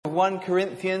1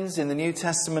 Corinthians in the New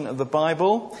Testament of the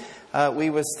Bible. We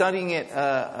were studying it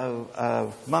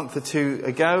a month or two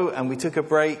ago, and we took a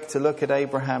break to look at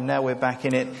Abraham. Now we're back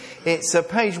in it. It's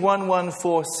page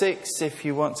 1146 if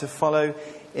you want to follow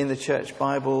in the church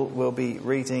Bible. We'll be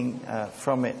reading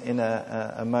from it in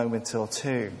a moment or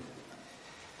two.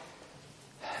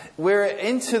 We're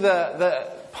into the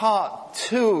part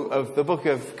 2 of the book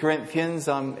of Corinthians.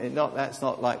 That's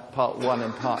not like part 1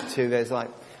 and part 2. There's like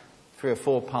 3 or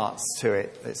 4 parts to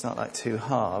it. It's not like 2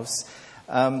 halves.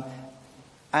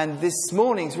 And this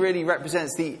morning's really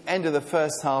represents the end of the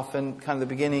first half and kind of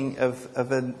the beginning of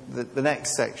the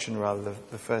next section, rather,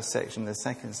 the first section, the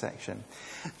second section.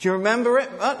 Do you remember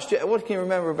it much? What can you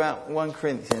remember about 1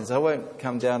 Corinthians? I won't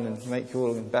come down and make you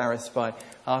all embarrassed by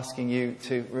asking you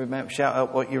to shout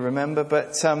out what you remember,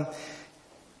 but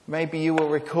maybe you will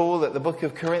recall that the book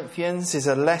of Corinthians is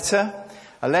a letter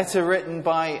written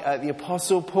by the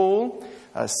Apostle Paul,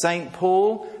 Saint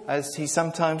Paul, as he's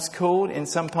sometimes called in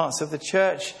some parts of the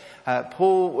church.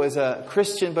 Paul was a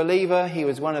Christian believer. He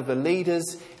was one of the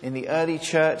leaders in the early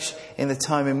church in the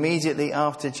time immediately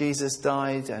after Jesus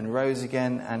died and rose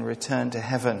again and returned to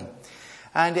heaven.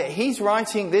 And he's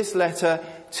writing this letter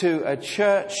to a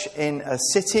church in a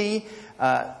city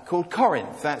called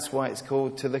Corinth. That's why it's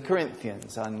called to the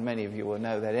Corinthians, and many of you will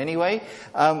know that anyway.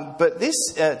 But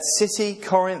this city,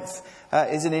 Corinth,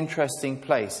 is an interesting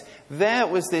place. There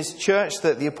was this church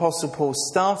that the Apostle Paul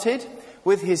started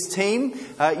with his team.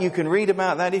 You can read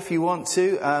about that if you want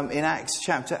to. In Acts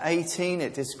chapter 18,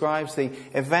 it describes the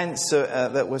events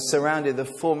that were surrounded the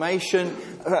formation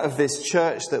of this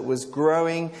church that was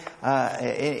growing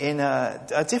in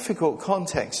a difficult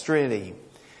context, really.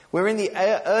 We're in the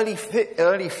early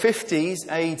 50s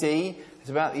AD. It's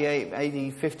about the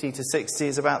AD 50 to 60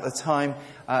 is about the time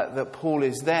that Paul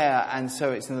is there. And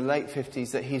so it's in the late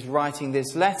 50s that he's writing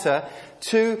this letter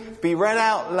to be read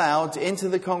out loud into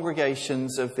the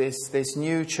congregations of this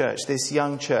new church, this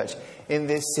young church in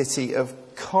this city of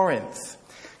Corinth.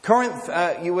 Corinth,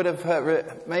 you would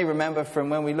have may remember from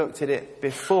when we looked at it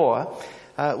before,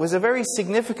 was a very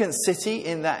significant city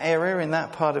in that area, in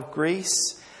that part of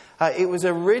Greece. It was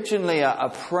originally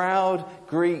a proud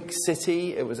Greek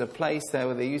city. It was a place there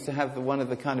where they used to have one of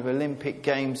the kind of Olympic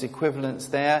Games equivalents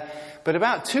there. But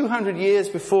about 200 years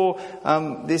before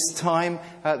this time,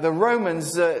 the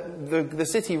Romans, the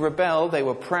city rebelled. They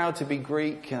were proud to be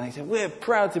Greek. And they said, "We're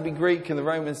proud to be Greek." And the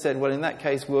Romans said, "Well, in that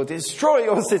case, we'll destroy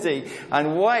your city,"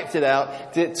 and wiped it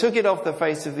out, took it off the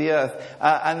face of the earth.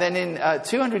 And then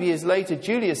 200 years later,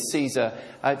 Julius Caesar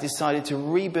decided to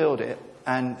rebuild it.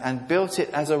 And built it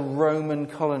as a Roman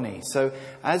colony. So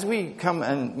as we come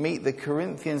and meet the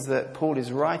Corinthians that Paul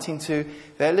is writing to,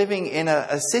 they're living in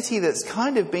a city that's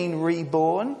kind of been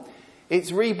reborn.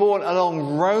 It's reborn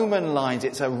along Roman lines.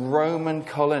 It's a Roman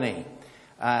colony.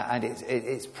 And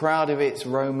it's proud of its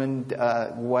Roman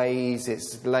ways.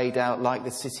 It's laid out like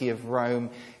the city of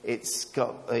Rome. It's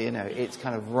got, it's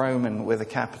kind of Roman with a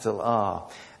capital R.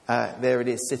 There it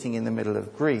is, sitting in the middle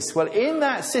of Greece. Well, in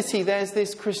that city, there's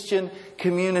this Christian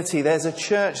community. There's a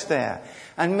church there.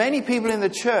 And many people in the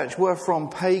church were from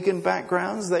pagan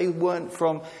backgrounds. They weren't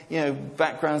from,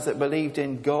 backgrounds that believed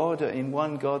in God, or in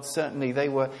one God. Certainly, they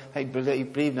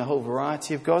believed in a whole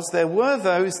variety of gods. There were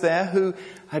those there who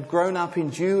had grown up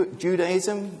in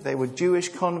Judaism. They were Jewish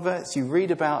converts. You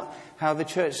read about how the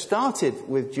church started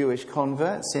with Jewish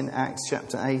converts in Acts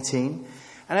chapter 18.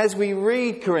 And as we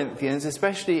read Corinthians,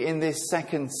 especially in this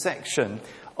second section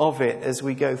of it, as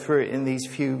we go through it in these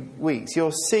few weeks,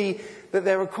 you'll see that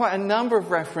there are quite a number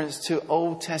of references to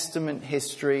Old Testament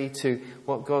history, to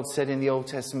what God said in the Old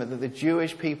Testament that the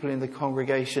Jewish people in the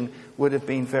congregation would have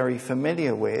been very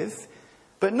familiar with.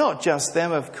 But not just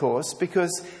them, of course,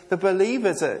 because the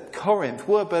believers at Corinth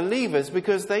were believers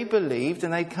because they believed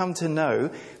and they'd come to know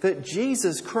that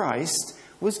Jesus Christ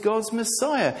was God's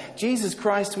Messiah. Jesus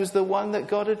Christ was the one that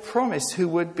God had promised, who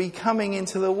would be coming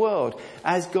into the world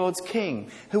as God's King,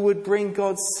 who would bring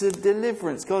God's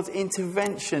deliverance, God's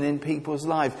intervention in people's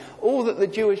lives. All that the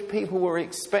Jewish people were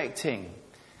expecting,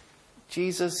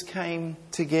 Jesus came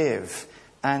to give.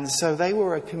 And so they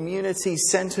were a community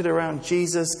centered around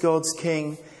Jesus, God's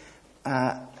King,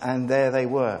 and there they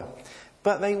were.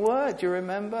 But they were, do you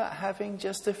remember, having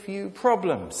just a few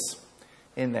problems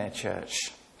in their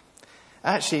church.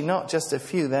 Actually, not just a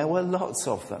few, there were lots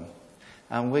of them.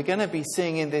 And we're going to be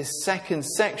seeing in this second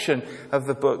section of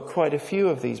the book quite a few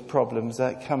of these problems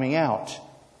coming out.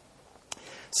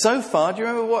 So far, do you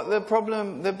remember what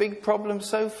the big problem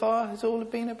so far has all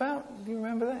been about? Do you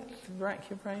remember that? Rack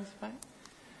your brains back.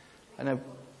 I know.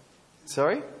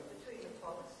 Sorry?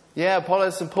 Yeah,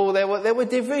 Apollos and Paul, there were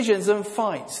divisions and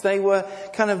fights. They were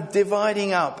kind of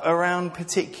dividing up around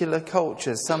particular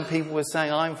cultures. Some people were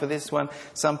saying, I'm for this one.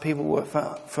 Some people were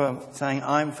for saying,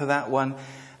 I'm for that one.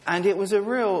 And it was a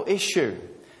real issue.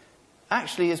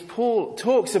 Actually, as Paul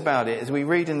talks about it, as we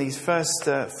read in these first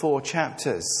 4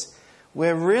 chapters,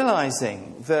 we're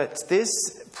realizing that this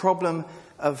problem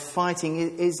of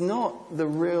fighting is not the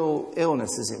real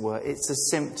illness, as it were. It's a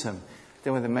symptom. I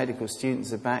don't know whether medical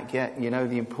students are back yet. You know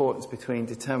the importance between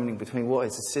determining between what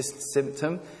is a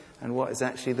symptom and what is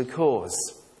actually the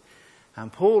cause.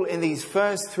 And Paul, in these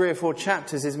first 3 or 4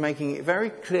 chapters, is making it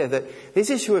very clear that this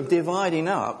issue of dividing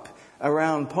up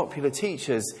around popular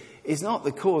teachers is not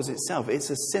the cause itself.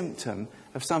 It's a symptom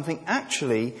of something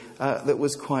actually that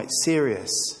was quite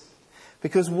serious.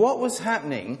 Because what was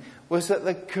happening was that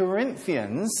the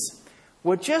Corinthians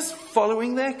were just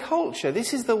following their culture.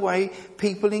 This is the way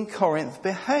people in Corinth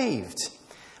behaved.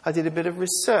 I did a bit of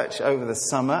research over the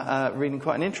summer, reading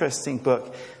quite an interesting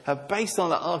book, based on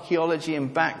the archaeology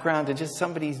and background, and just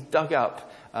somebody's dug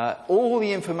up all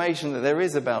the information that there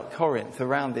is about Corinth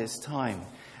around this time.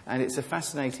 And it's a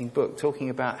fascinating book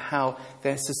talking about how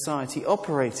their society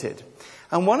operated.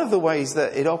 And one of the ways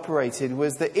that it operated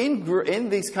was that in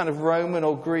these kind of Roman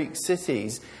or Greek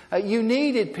cities, you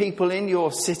needed people in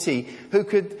your city who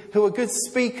were good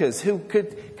speakers, who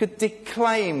could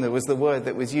declaim, there was the word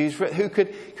that was used for it, who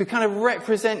could kind of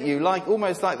represent you,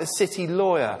 almost like the city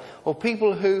lawyer, or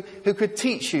people who could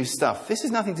teach you stuff. This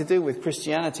has nothing to do with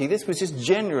Christianity. This was just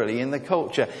generally in the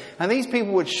culture. And these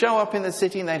people would show up in the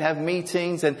city and they'd have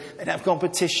meetings and they'd have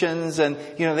competitions and,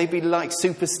 they'd be like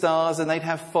superstars and they'd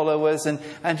have followers and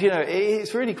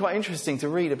it's really quite interesting to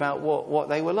read about what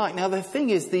they were like. Now, the thing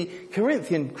is, the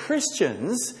Corinthian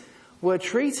Christians were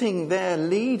treating their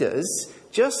leaders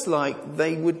just like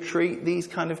they would treat these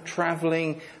kind of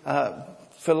travelling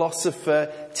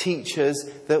philosopher teachers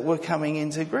that were coming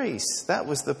into Greece. That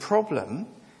was the problem.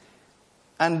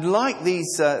 And like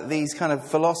these kind of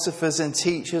philosophers and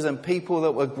teachers and people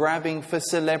that were grabbing for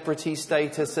celebrity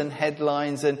status and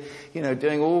headlines and,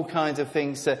 doing all kinds of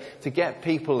things to get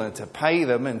people and to pay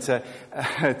them and to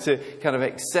kind of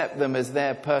accept them as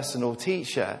their personal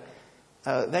teacher,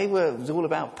 it was all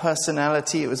about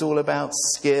personality. It was all about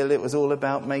skill. It was all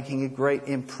about making a great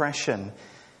impression.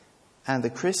 And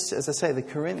as I say, the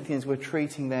Corinthians were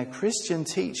treating their Christian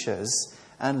teachers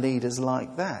and leaders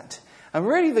like that. And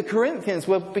really, the Corinthians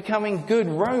were becoming good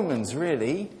Romans,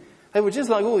 really. They were just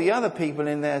like all the other people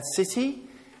in their city,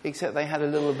 except they had a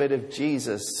little bit of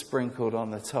Jesus sprinkled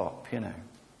on the top,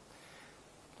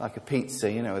 like a pizza,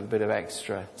 with a bit of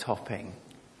extra topping.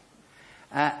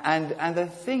 And the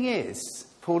thing is,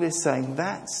 Paul is saying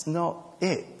that's not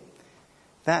it.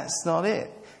 That's not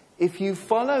it. If you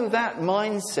follow that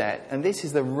mindset, and this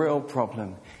is the real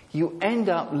problem, you end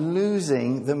up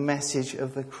losing the message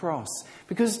of the cross.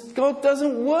 Because God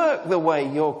doesn't work the way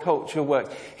your culture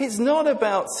works. It's not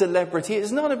about celebrity.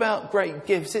 It's not about great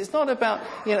gifts. It's not about,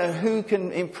 who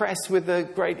can impress with the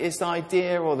greatest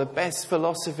idea or the best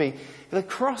philosophy. The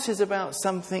cross is about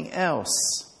something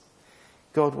else.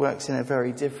 God works in a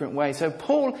very different way. So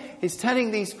Paul is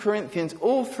telling these Corinthians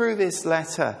all through this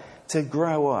letter to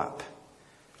grow up.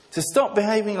 To stop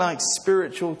behaving like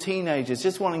spiritual teenagers,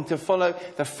 just wanting to follow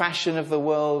the fashion of the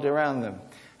world around them.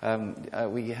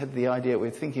 We had the idea, we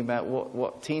were thinking about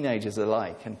what teenagers are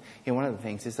like. And one of the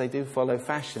things is they do follow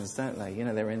fashions, don't they?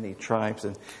 They're in the tribes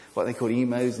and what they call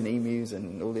emos and emus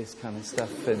and all this kind of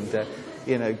stuff.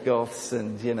 And, goths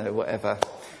and, whatever.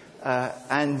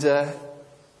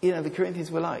 The Corinthians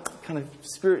were like kind of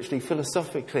spiritually,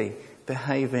 philosophically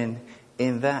behaving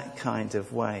in that kind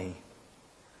of way.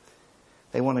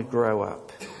 They want to grow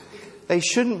up. They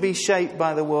shouldn't be shaped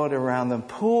by the world around them.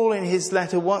 Paul, in his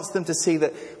letter, wants them to see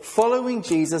that following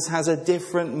Jesus has a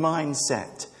different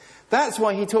mindset. That's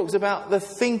why he talks about the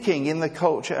thinking in the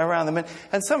culture around them.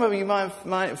 And some of you might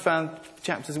have found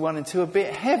chapters 1 and 2 a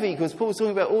bit heavy, because Paul's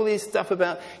talking about all this stuff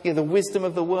about the wisdom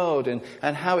of the world and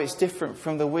how it's different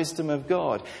from the wisdom of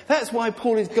God. That's why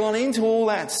Paul has gone into all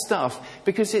that stuff,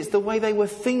 because it's the way they were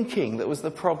thinking that was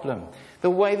the problem. The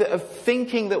way of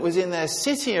thinking that was in their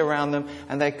city around them,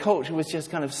 and their culture was just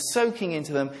kind of soaking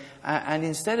into them. And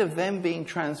instead of them being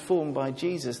transformed by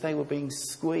Jesus, they were being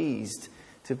squeezed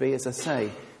to be, as I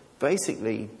say,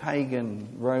 basically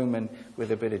pagan Roman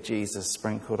with a bit of Jesus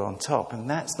sprinkled on top. And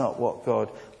that's not what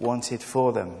God wanted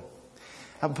for them.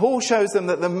 And Paul shows them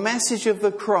that the message of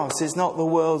the cross is not the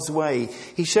world's way.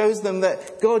 He shows them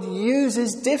that God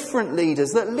uses different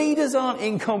leaders, that leaders aren't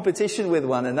in competition with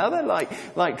one another,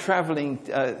 like travelling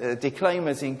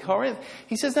declaimers in Corinth.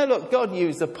 He says, no, look, God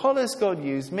used Apollos, God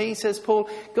used me, says Paul.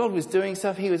 God was doing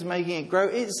stuff, he was making it grow.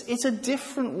 It's a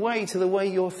different way to the way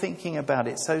you're thinking about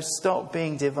it, so stop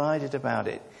being divided about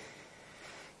it.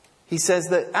 He says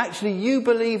that actually you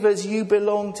believers, you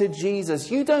belong to Jesus.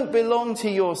 You don't belong to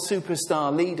your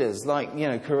superstar leaders like,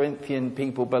 Corinthian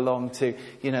people belong to,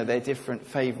 their different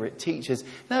favourite teachers.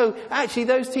 No, actually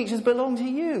those teachers belong to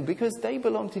you because they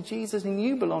belong to Jesus and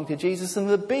you belong to Jesus. And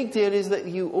the big deal is that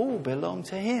you all belong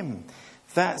to him.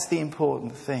 That's the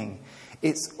important thing.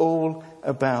 It's all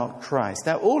about Christ.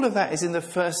 Now, all of that is in the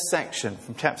first section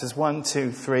from chapters 1,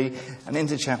 2, 3 and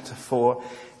into chapter 4.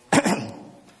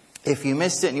 If you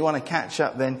missed it and you want to catch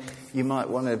up, then you might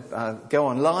want to go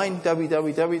online,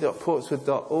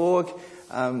 www.portswood.org,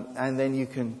 and then you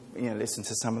can listen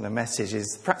to some of the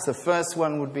messages. Perhaps the first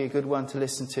one would be a good one to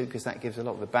listen to because that gives a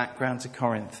lot of the background to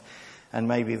Corinth, and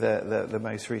maybe the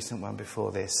most recent one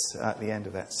before this at the end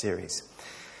of that series.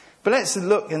 But let's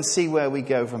look and see where we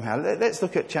go from here. Let's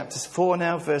look at chapters 4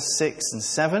 now, verse 6 and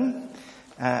 7.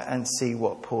 And see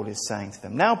what Paul is saying to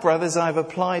them. Now, brothers, I have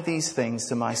applied these things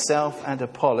to myself and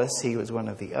Apollos, he was one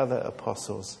of the other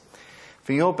apostles,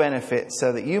 for your benefit,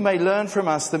 so that you may learn from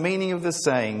us the meaning of the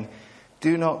saying,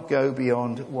 do not go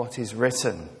beyond what is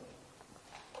written.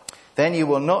 Then you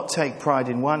will not take pride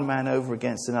in one man over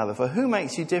against another. For who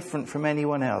makes you different from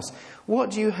anyone else? What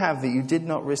do you have that you did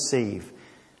not receive?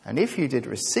 And if you did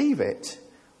receive it,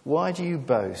 why do you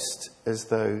boast as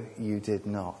though you did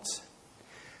not?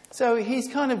 So he's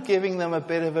kind of giving them a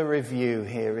bit of a review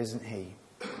here, isn't he?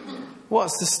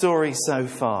 What's the story so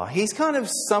far? He's kind of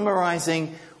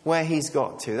summarising where he's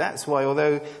got to. That's why,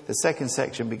 although the second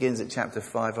section begins at chapter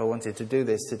 5, I wanted to do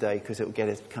this today because it will get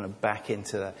us kind of back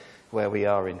into where we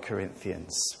are in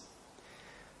Corinthians.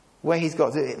 Where he's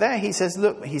got to. There he says,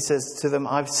 look, he says to them,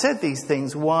 I've said these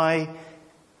things, why?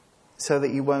 So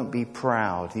that you won't be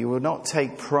proud. You will not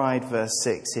take pride, verse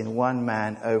 6, in one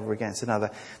man over against another.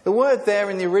 The word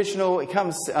there in the original, it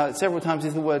comes several times,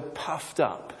 is the word puffed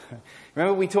up.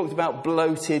 Remember we talked about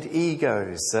bloated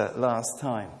egos last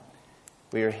time.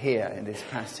 We were here in this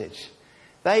passage.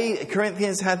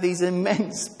 Corinthians had these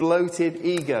immense bloated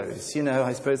egos.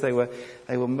 I suppose they were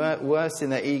worse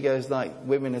in their egos like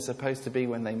women are supposed to be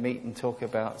when they meet and talk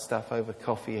about stuff over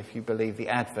coffee, if you believe the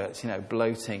adverts,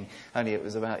 bloating. Only it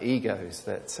was about egos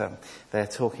that they're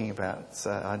talking about.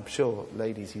 I'm sure,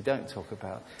 ladies, you don't talk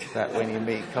about that when you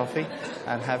meet coffee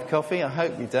and have coffee. I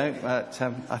hope you don't, but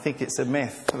I think it's a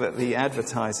myth that the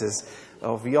advertisers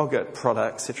of yogurt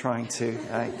products are trying to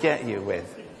get you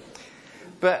with.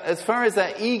 But as far as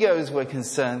their egos were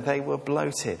concerned, they were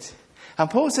bloated. And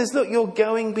Paul says, look, you're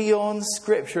going beyond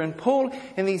Scripture. And Paul,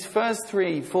 in these first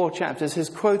 3-4 chapters, has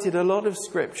quoted a lot of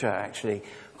Scripture, actually.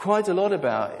 Quite a lot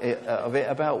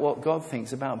about what God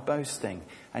thinks about boasting.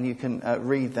 And you can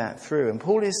read that through. And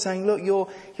Paul is saying, look,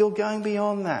 you're going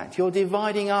beyond that. You're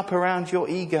dividing up around your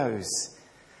egos.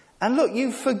 And look,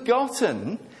 you've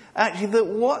forgotten, actually, that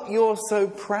what you're so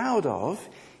proud of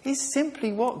is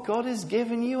simply what God has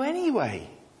given you anyway.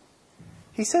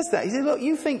 He says that. He says, look,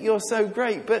 you think you're so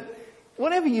great, but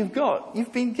whatever you've got,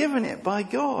 you've been given it by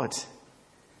God.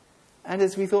 And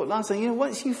as we thought last time,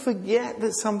 once you forget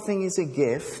that something is a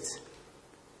gift,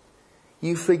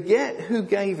 you forget who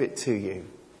gave it to you,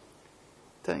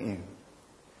 don't you?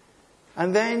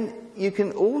 And then you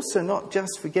can also not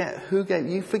just forget who gave it,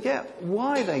 you forget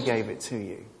why they gave it to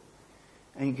you.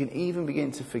 And you can even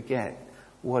begin to forget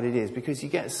what it is, because you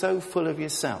get so full of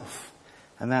yourself.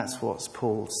 And that's what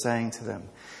Paul's saying to them.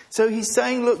 So he's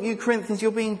saying, look, you Corinthians,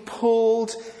 you're being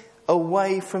pulled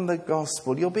away from the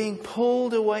gospel. You're being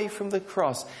pulled away from the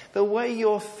cross. The way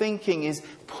you're thinking is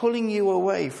pulling you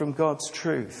away from God's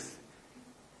truth.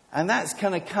 And that's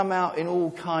going to come out in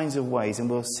all kinds of ways. And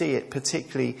we'll see it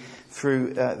particularly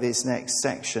through this next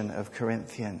section of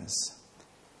Corinthians.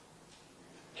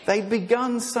 They'd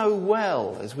begun so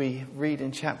well, as we read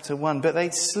in chapter 1, but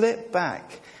they'd slipped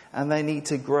back and they need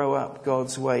to grow up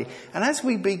God's way. And as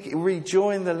we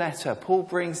rejoin the letter, Paul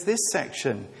brings this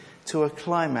section to a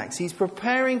climax. He's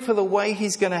preparing for the way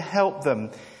he's going to help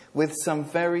them with some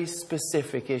very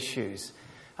specific issues.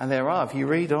 And there are, if you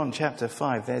read on chapter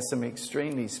 5, there's some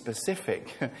extremely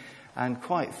specific and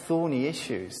quite thorny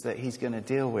issues that he's going to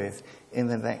deal with in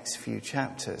the next few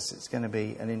chapters. It's going to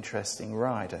be an interesting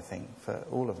ride, I think, for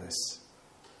all of us.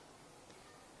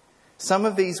 Some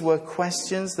of these were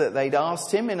questions that they'd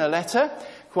asked him in a letter.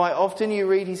 Quite often you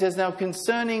read, he says, now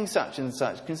concerning such and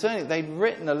such, they'd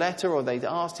written a letter or they'd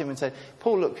asked him and said,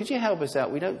 Paul, look, could you help us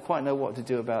out? We don't quite know what to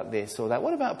do about this or that.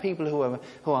 What about people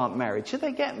who aren't married? Should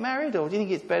they get married, or do you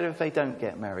think it's better if they don't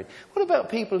get married? What about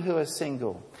people who are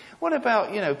single? What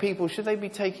about, people, should they be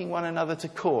taking one another to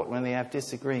court when they have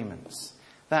disagreements?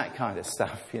 That kind of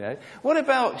stuff, What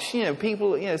about,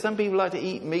 people, some people like to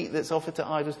eat meat that's offered to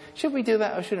idols. Should we do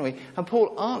that or shouldn't we? And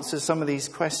Paul answers some of these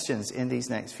questions in these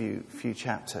next few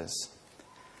chapters.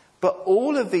 But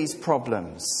all of these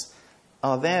problems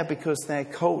are there because their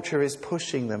culture is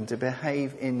pushing them to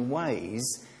behave in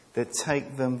ways that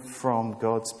take them from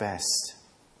God's best.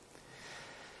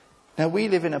 Now, we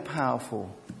live in a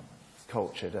powerful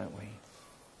culture, don't we?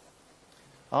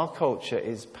 Our culture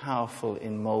is powerful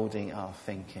in moulding our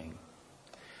thinking.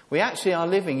 We actually are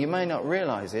living, you may not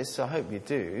realise this, so I hope you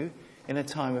do, in a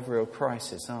time of real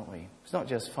crisis, aren't we? It's not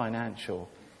just financial,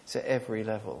 it's at every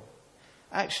level.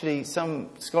 Actually, some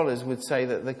scholars would say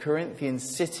that the Corinthian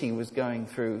city was going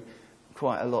through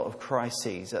quite a lot of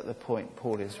crises at the point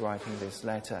Paul is writing this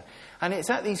letter. And it's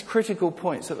at these critical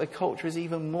points that the culture is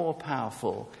even more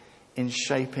powerful in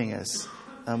shaping us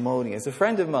and moulding us. A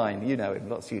friend of mine, you know him,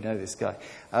 lots of you know this guy.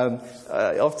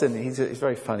 Often he's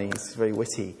very funny, he's very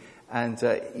witty. And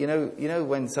you know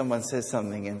when someone says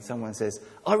something and someone says,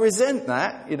 I resent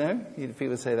that,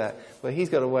 people say that. Well, he's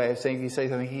got a way of saying, if you say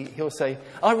something, he'll say,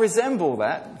 I resemble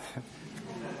that.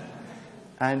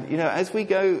 And as we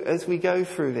go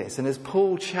through this, and as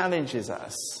Paul challenges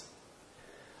us,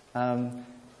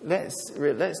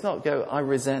 let's not go, I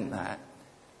resent that.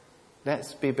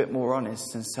 Let's be a bit more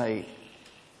honest and say,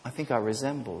 I think I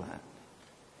resemble that.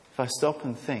 If I stop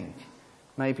and think,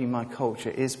 maybe my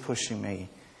culture is pushing me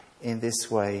in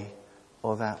this way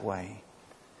or that way.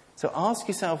 So ask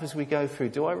yourself as we go through,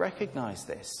 do I recognise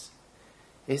this?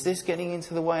 Is this getting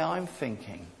into the way I'm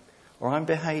thinking, or I'm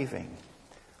behaving,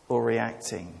 or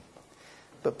reacting?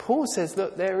 But Paul says,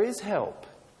 look, there is help.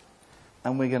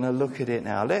 And we're going to look at it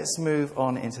now. Let's move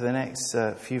on into the next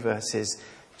few verses,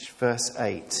 verse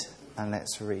 8, and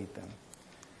let's read them.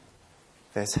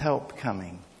 There's help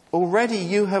coming. Already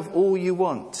you have all you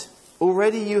want.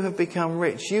 Already you have become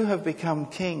rich. You have become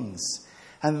kings.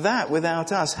 And that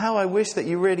without us. How I wish that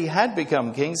you really had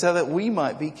become kings so that we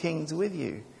might be kings with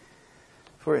you.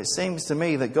 For it seems to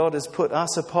me that God has put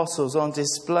us apostles on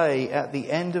display at the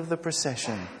end of the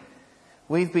procession.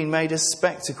 We've been made a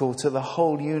spectacle to the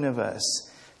whole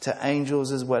universe, to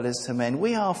angels as well as to men.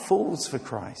 We are fools for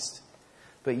Christ,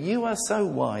 but you are so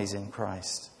wise in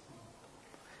Christ.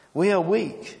 We are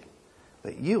weak,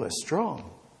 but you are strong.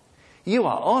 You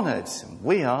are honoured, and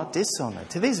we are dishonoured.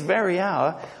 To this very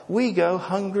hour, we go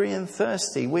hungry and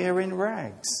thirsty. We are in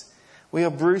rags. We are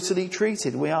brutally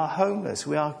treated. We are homeless.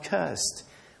 We are cursed.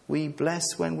 We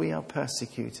bless when we are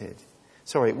persecuted.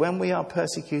 When we are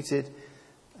persecuted.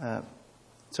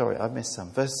 I've missed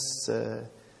some. Verse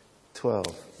 12.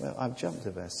 Well, I've jumped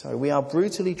a verse. We are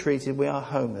brutally treated. We are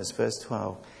homeless. Verse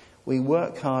 12. We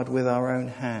work hard with our own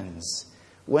hands.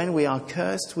 When we are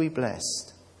cursed, we bless.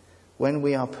 When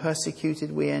we are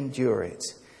persecuted, we endure it.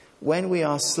 When we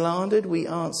are slandered, we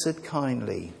answered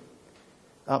kindly.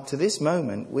 Up to this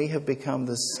moment, we have become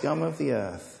the scum of the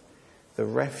earth, the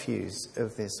refuse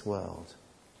of this world.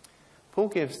 Paul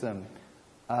gives them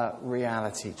a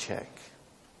reality check.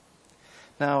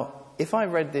 Now, if I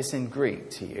read this in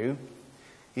Greek to you,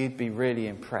 you'd be really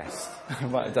impressed. I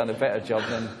might have done a better job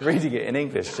than reading it in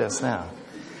English just now.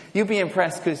 You'd be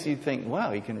impressed because you'd think,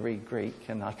 wow, you can read Greek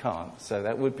and I can't. So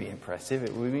that would be impressive.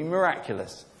 It would be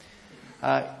miraculous.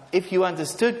 If you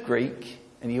understood Greek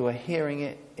and you were hearing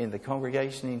it in the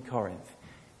congregation in Corinth,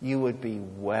 you would be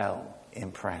well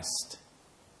impressed.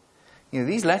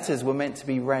 These letters were meant to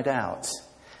be read out.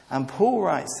 And Paul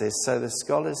writes this, so the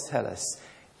scholars tell us,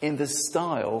 in the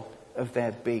style of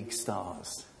their big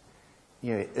stars.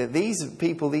 These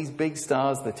people, these big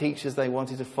stars, the teachers they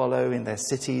wanted to follow in their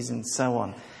cities and so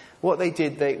on. What they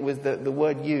did, the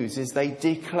word used is they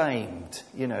declaimed.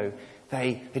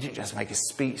 They didn't just make a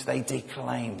speech, they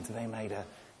declaimed. They made a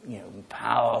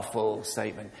powerful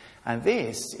statement. And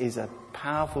this is a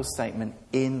powerful statement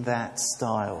in that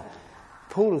style.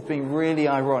 Paul has been really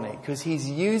ironic because he's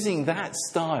using that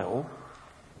style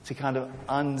to kind of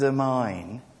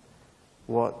undermine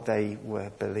what they were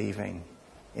believing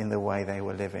in the way they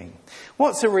were living.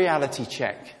 What's a reality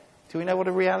check? Do we know what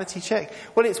a reality check?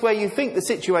 Well, it's where you think the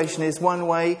situation is one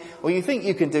way, or you think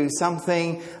you can do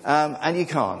something, and you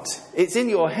can't. It's in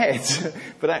your head,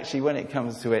 but actually when it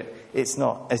comes to it, it's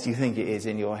not as you think it is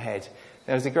in your head.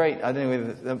 There was a great, I don't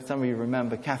know whether some of you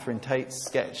remember Catherine Tate's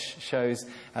sketch shows.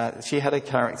 She had a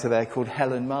character there called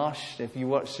Helen Marsh. If you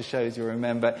watch the shows, you'll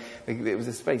remember. It was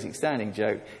a basic standing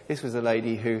joke. This was a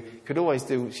lady who could always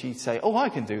do, she'd say, "Oh, I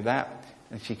can do that."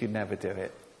 And she could never do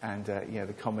it. And,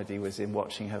 the comedy was in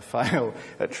watching her fail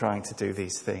at trying to do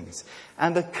these things.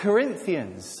 And the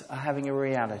Corinthians are having a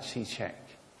reality check.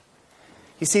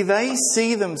 You see, they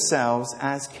see themselves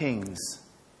as kings.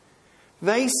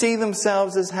 They see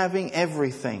themselves as having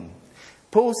everything.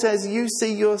 Paul says, you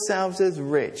see yourselves as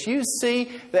rich. You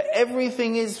see that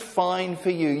everything is fine for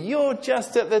you. You're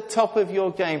just at the top of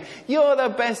your game. You're the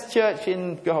best church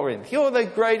in Corinth. You're the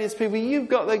greatest people. You've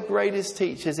got the greatest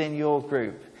teachers in your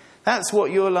group. That's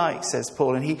what you're like, says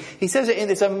Paul. And he says it in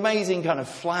this amazing kind of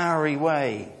flowery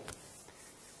way.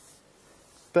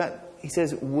 But he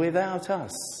says, without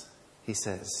us, he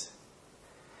says.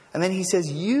 And then he says,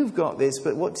 you've got this,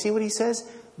 but see what he says?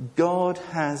 God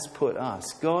has put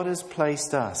us. God has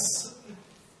placed us.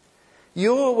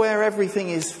 You're where everything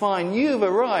is fine. You've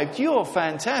arrived. You're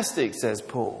fantastic, says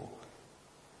Paul.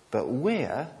 But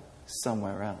we're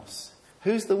somewhere else.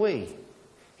 Who's the we?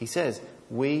 He says,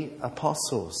 we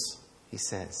apostles, he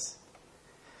says.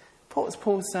 What's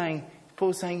Paul saying?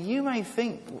 Paul's saying, you may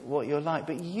think what you're like,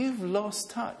 but you've lost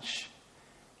touch.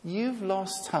 You've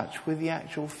lost touch with the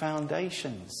actual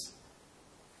foundations.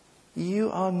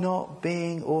 You are not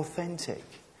being authentic.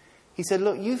 He said,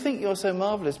 look, you think you're so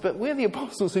marvellous, but we're the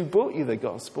apostles who brought you the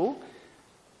gospel.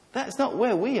 That's not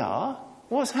where we are.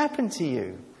 What's happened to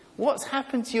you? What's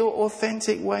happened to your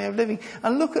authentic way of living?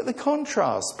 And look at the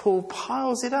contrast. Paul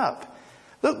piles it up.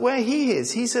 Look where he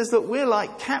is. He says that we're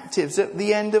like captives at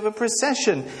the end of a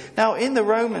procession. Now, in the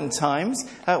Roman times,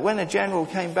 when a general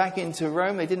came back into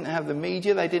Rome, they didn't have the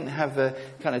media, they didn't have the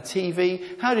kind of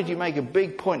TV. How did you make a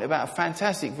big point about a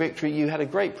fantastic victory? You had a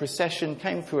great procession,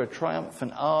 came through a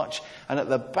triumphant arch, and at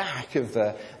the back of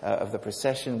the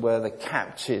procession were the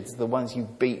captured, the ones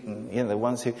you've beaten, the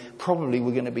ones who probably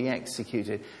were going to be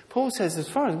executed. Paul says, as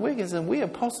far as we're concerned, we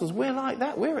apostles, we're like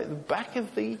that. We're at the back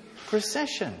of the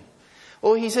procession.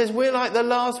 Or he says, we're like the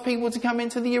last people to come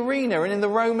into the arena. And in the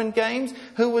Roman games,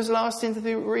 who was last into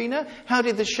the arena? How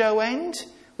did the show end?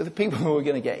 With the people who were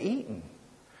going to get eaten.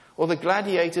 Or the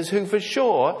gladiators who for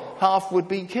sure half would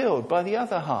be killed by the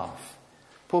other half.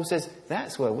 Paul says,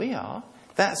 that's where we are.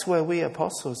 That's where we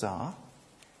apostles are.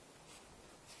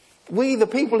 We, the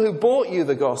people who brought you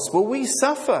the gospel, we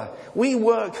suffer. We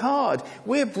work hard.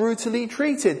 We're brutally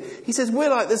treated. He says we're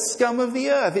like the scum of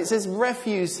the earth. It says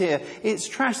refuse here. It's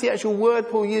trash. The actual word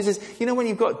Paul uses, when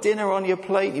you've got dinner on your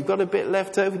plate, you've got a bit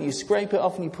left over and you scrape it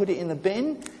off and you put it in the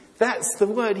bin. That's the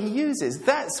word he uses.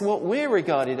 That's what we're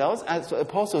regarded as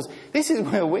apostles. This is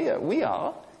where we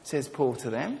are, says Paul to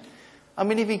them. I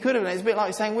mean, if he could have, it's a bit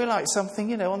like saying we're like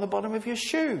something, on the bottom of your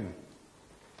shoe.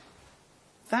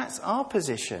 That's our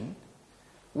position.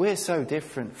 We're so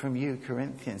different from you,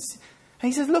 Corinthians. And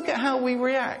he says, look at how we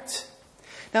react.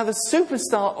 Now, the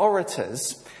superstar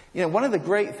orators, one of the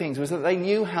great things was that they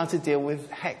knew how to deal with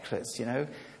hecklers,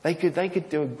 They could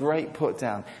do a great put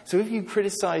down. So if you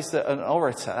criticised an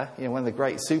orator, one of the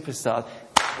great superstars,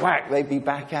 whack, they'd be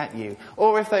back at you.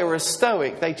 Or if they were a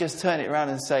stoic, they'd just turn it around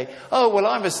and say, oh, well,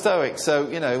 I'm a stoic, so,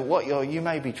 you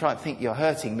may be trying to think you're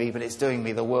hurting me, but it's doing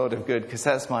me the world of good because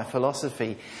that's my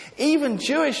philosophy. Even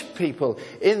Jewish people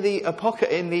in the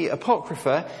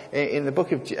Apocrypha, in the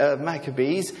book of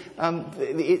Maccabees,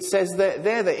 it says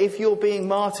that if you're being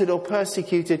martyred or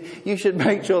persecuted, you should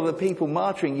make sure the people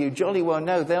martyring you jolly well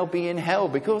know they'll be in hell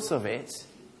because of it.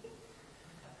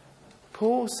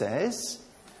 Paul says,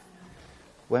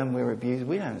 when we're abused,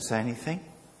 we don't say anything.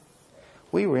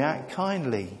 We react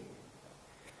kindly.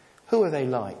 Who are they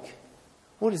like?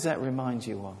 What does that remind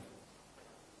you of?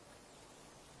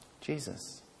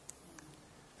 Jesus.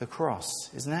 The cross,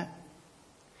 isn't it?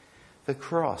 The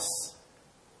cross.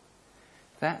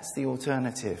 That's the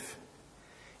alternative.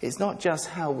 It's not just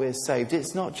how we're saved.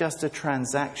 It's not just a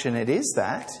transaction. It is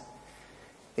that.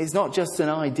 It's not just an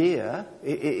idea.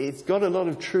 It's got a lot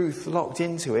of truth locked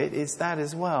into it. It's that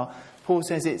as well. Paul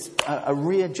says it's a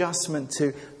readjustment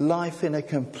to life in a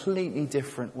completely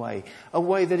different way. A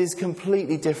way that is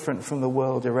completely different from the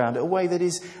world around. A way that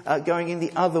is going in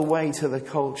the other way to the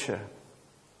culture.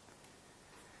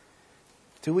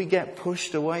 Do we get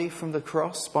pushed away from the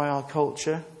cross by our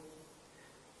culture?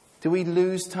 Do we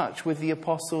lose touch with the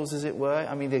apostles, as it were?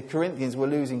 I mean, the Corinthians were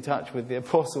losing touch with the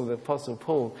Apostle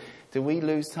Paul. Do we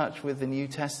lose touch with the New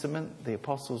Testament? The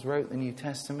apostles wrote the New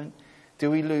Testament. Do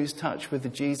we lose touch with the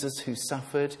Jesus who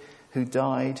suffered, who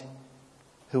died,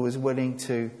 who was willing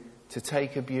to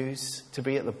take abuse, to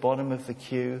be at the bottom of the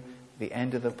queue, the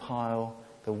end of the pile,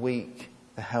 the weak,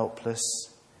 the helpless.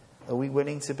 Are we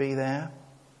willing to be there?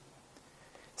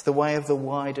 It's the way of the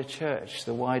wider church,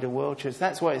 the wider world church.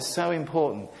 That's why it's so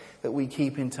important that we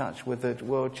keep in touch with the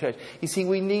world church. You see,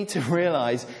 we need to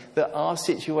realise that our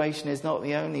situation is not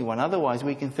the only one. Otherwise,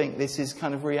 we can think this is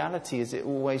kind of reality as it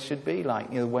always should be, like,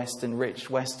 rich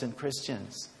Western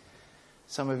Christians.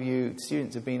 Some of you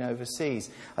students have been overseas.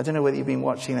 I don't know whether you've been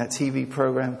watching that TV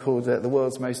programme called The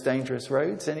World's Most Dangerous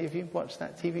Roads. Any of you watched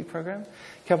that TV programme?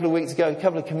 A couple of weeks ago, a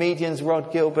couple of comedians,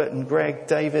 Rod Gilbert and Greg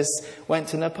Davis, went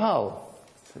to Nepal.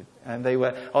 And they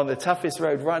were on the toughest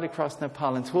road right across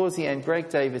Nepal. And towards the end, Greg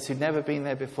Davis, who'd never been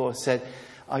there before, said,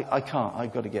 I can't,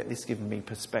 I've got to get this, giving me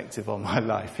perspective on my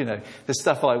life. The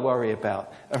stuff I worry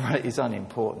about is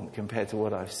unimportant compared to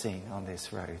what I've seen on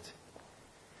this road.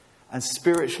 And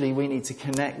spiritually, we need to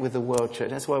connect with the world church.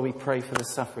 That's why we pray for the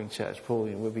suffering church. Paul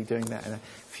will be doing that in a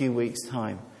few weeks'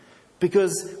 time.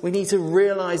 Because we need to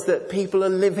realise that people are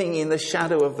living in the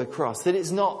shadow of the cross. That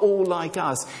it's not all like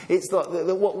us. It's not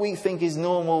that what we think is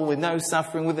normal, with no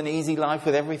suffering, with an easy life,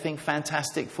 with everything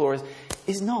fantastic for us,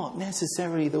 is not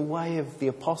necessarily the way of the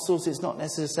apostles. It's not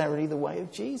necessarily the way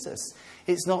of Jesus.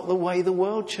 It's not the way the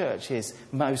world church is,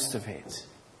 most of it.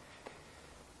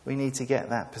 We need to get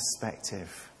that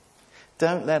perspective.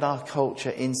 Don't let our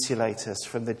culture insulate us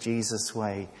from the Jesus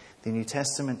way, the New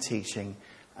Testament teaching,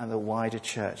 and the wider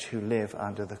church who live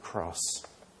under the cross.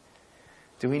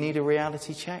 Do we need a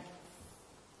reality check?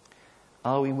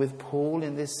 Are we with Paul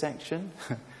in this section?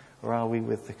 Or are we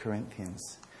with the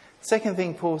Corinthians? Second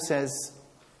thing Paul says,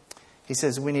 he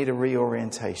says we need a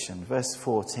reorientation. Verse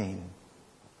 14.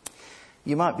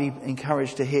 You might be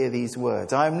encouraged to hear these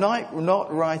words. I am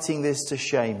not writing this to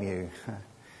shame you.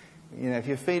 If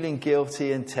you're feeling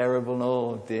guilty and terrible and,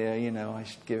 oh dear, I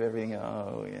should give everything,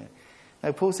 oh yeah.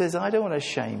 No, Paul says, I don't want to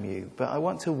shame you, but I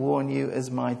want to warn you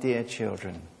as my dear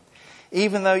children.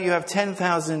 Even though you have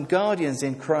 10,000 guardians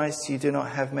in Christ, you do not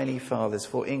have many fathers.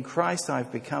 For in Christ I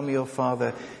have become your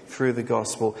father through the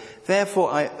gospel.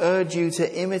 Therefore I urge you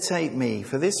to imitate me.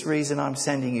 For this reason I'm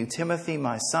sending you Timothy,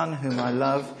 my son, whom I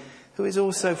love, who is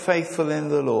also faithful in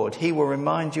the Lord. He will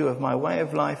remind you of my way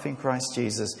of life in Christ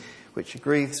Jesus, which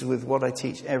agrees with what I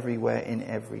teach everywhere in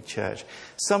every church.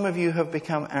 Some of you have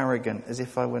become arrogant, as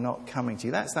if I were not coming to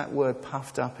you. That's that word,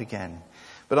 puffed up again.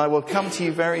 But I will come to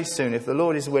you very soon, if the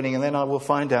Lord is willing, and then I will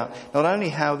find out not only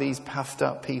how these puffed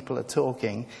up people are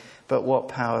talking, but what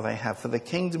power they have. For the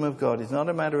kingdom of God is not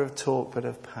a matter of talk, but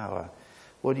of power.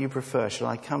 What do you prefer? Shall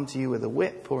I come to you with a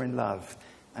whip or in love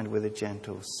and with a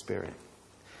gentle spirit?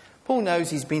 Paul knows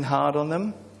he's been hard on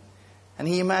them. And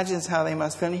he imagines how they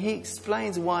must feel. And he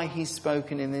explains why he's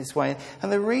spoken in this way.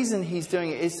 And the reason he's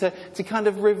doing it is to kind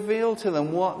of reveal to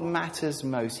them what matters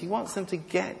most. He wants them to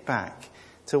get back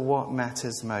to what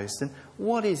matters most. And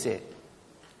what is it?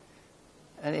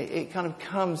 And it kind of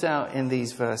comes out in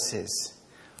these verses.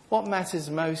 What matters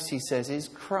most, he says, is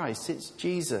Christ. It's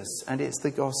Jesus. And it's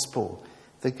the gospel.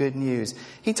 The good news.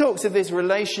 He talks of this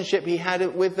relationship he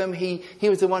had with them. He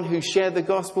was the one who shared the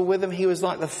gospel with them. He was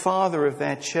like the father of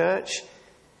their church.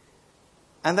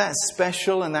 And that's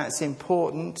special and that's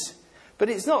important. But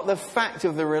it's not the fact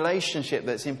of the relationship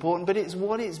that's important, but it's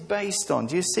what it's based on.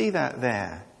 Do you see that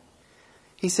there?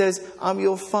 He says, I'm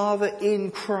your father in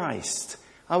Christ.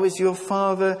 I was your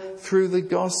father through the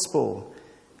gospel.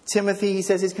 Timothy, he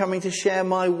says, is coming to share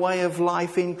my way of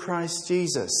life in Christ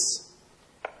Jesus.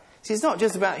 See, it's not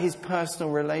just about his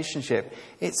personal relationship.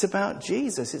 It's about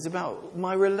Jesus. It's about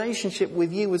my relationship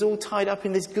with you was all tied up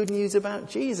in this good news about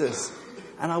Jesus.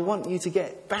 And I want you to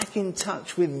get back in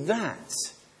touch with that.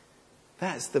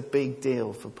 That's the big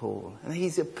deal for Paul. And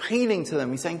he's appealing to them.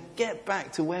 He's saying, get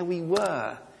back to where we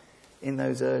were in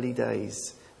those early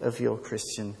days of your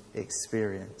Christian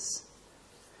experience.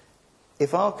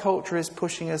 If our culture is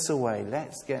pushing us away,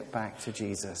 let's get back to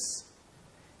Jesus.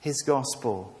 His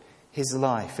gospel. His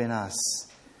life in us.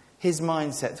 His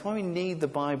mindset. That's why we need the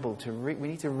Bible to read. We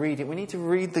need to read it. We need to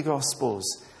read the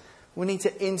Gospels. We need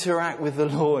to interact with the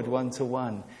Lord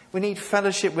one-to-one. We need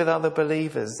fellowship with other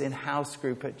believers in house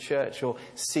group at church or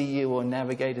CU or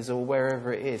Navigators or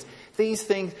wherever it is. These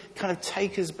things kind of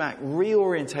take us back,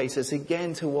 reorientate us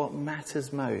again to what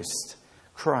matters most.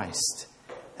 Christ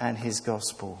and his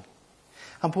gospel.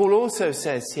 And Paul also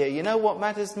says here, you know what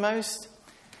matters most?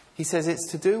 He says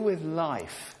it's to do with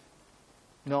life,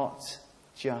 not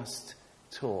just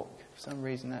talk. For some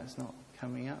reason that's not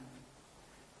coming up.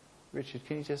 Richard,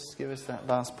 can you just give us that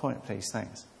last point, please?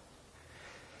 Thanks.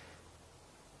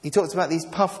 He talks about these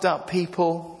puffed up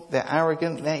people. They're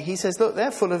arrogant. He says, look,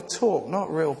 they're full of talk,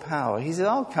 not real power. He says,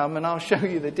 I'll come and I'll show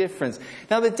you the difference.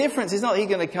 Now, the difference is not he's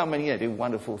going to come and do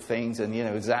wonderful things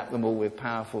and, zap them all with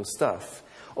powerful stuff.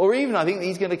 Or even I think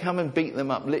he's going to come and beat them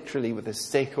up literally with a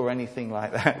stick or anything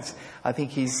like that. I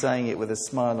think he's saying it with a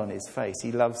smile on his face.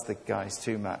 He loves the guys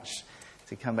too much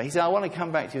to come back. He said, I want to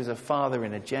come back to you as a father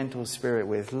in a gentle spirit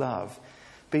with love.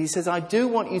 But he says, I do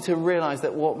want you to realise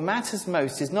that what matters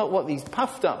most is not what these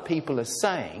puffed up people are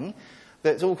saying,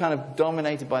 that's all kind of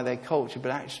dominated by their culture,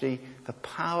 but actually the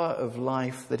power of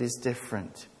life that is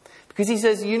different. Because he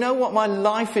says, you know what my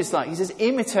life is like? He says,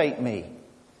 imitate me.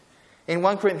 In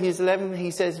 1 Corinthians 11,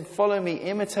 he says, follow me,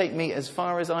 imitate me as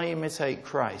far as I imitate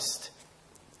Christ,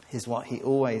 is what he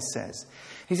always says.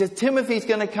 He says, Timothy's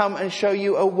going to come and show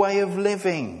you a way of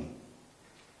living.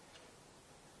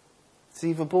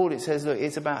 See, for Paul it says, look,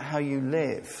 it's about how you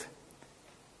live.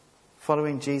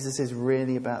 Following Jesus is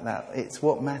really about that. It's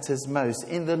what matters most.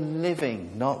 In the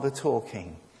living, not the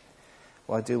talking.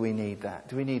 Why do we need that?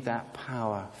 Do we need that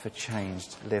power for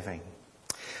changed living?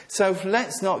 So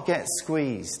let's not get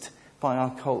squeezed by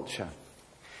our culture.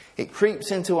 It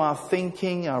creeps into our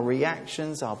thinking, our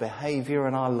reactions, our behaviour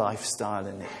and our lifestyle,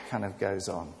 and it kind of goes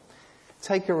on.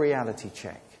 Take a reality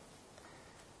check.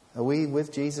 Are we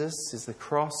with Jesus? Is the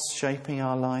cross shaping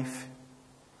our life?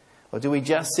 Or do we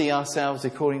just see ourselves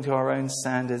according to our own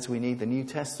standards? We need the New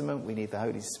Testament, we need the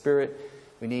Holy Spirit,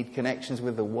 we need connections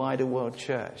with the wider world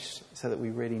church so that we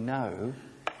really know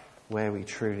where we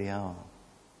truly are.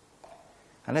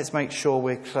 And let's make sure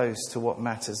we're close to what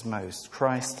matters most,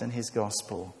 Christ and his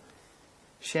gospel,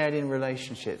 shared in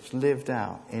relationships, lived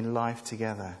out in life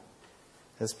together,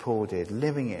 as Paul did,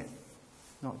 living it,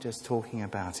 not just talking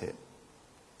about it.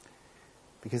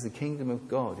 Because the kingdom of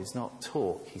God is not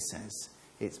talk, he says,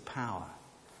 it's power.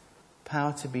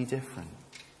 Power to be different.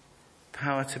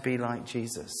 Power to be like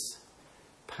Jesus.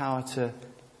 Power to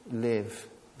live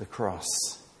the cross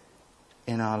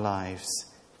in our lives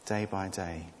day by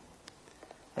day.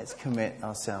 Let's commit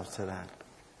ourselves to that.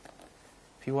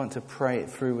 If you want to pray it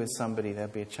through with somebody,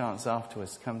 there'll be a chance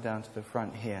afterwards. Come down to the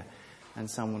front here and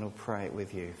someone will pray it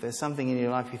with you. If there's something in your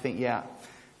life you think, yeah,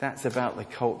 that's about the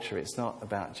culture, it's not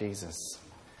about Jesus.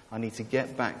 I need to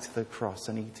get back to the cross.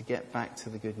 I need to get back to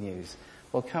the good news.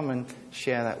 Well, come and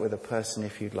share that with a person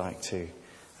if you'd like to.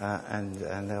 And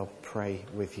they'll pray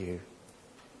with you.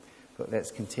 But let's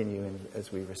continue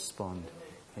as we respond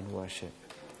in worship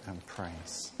and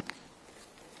praise.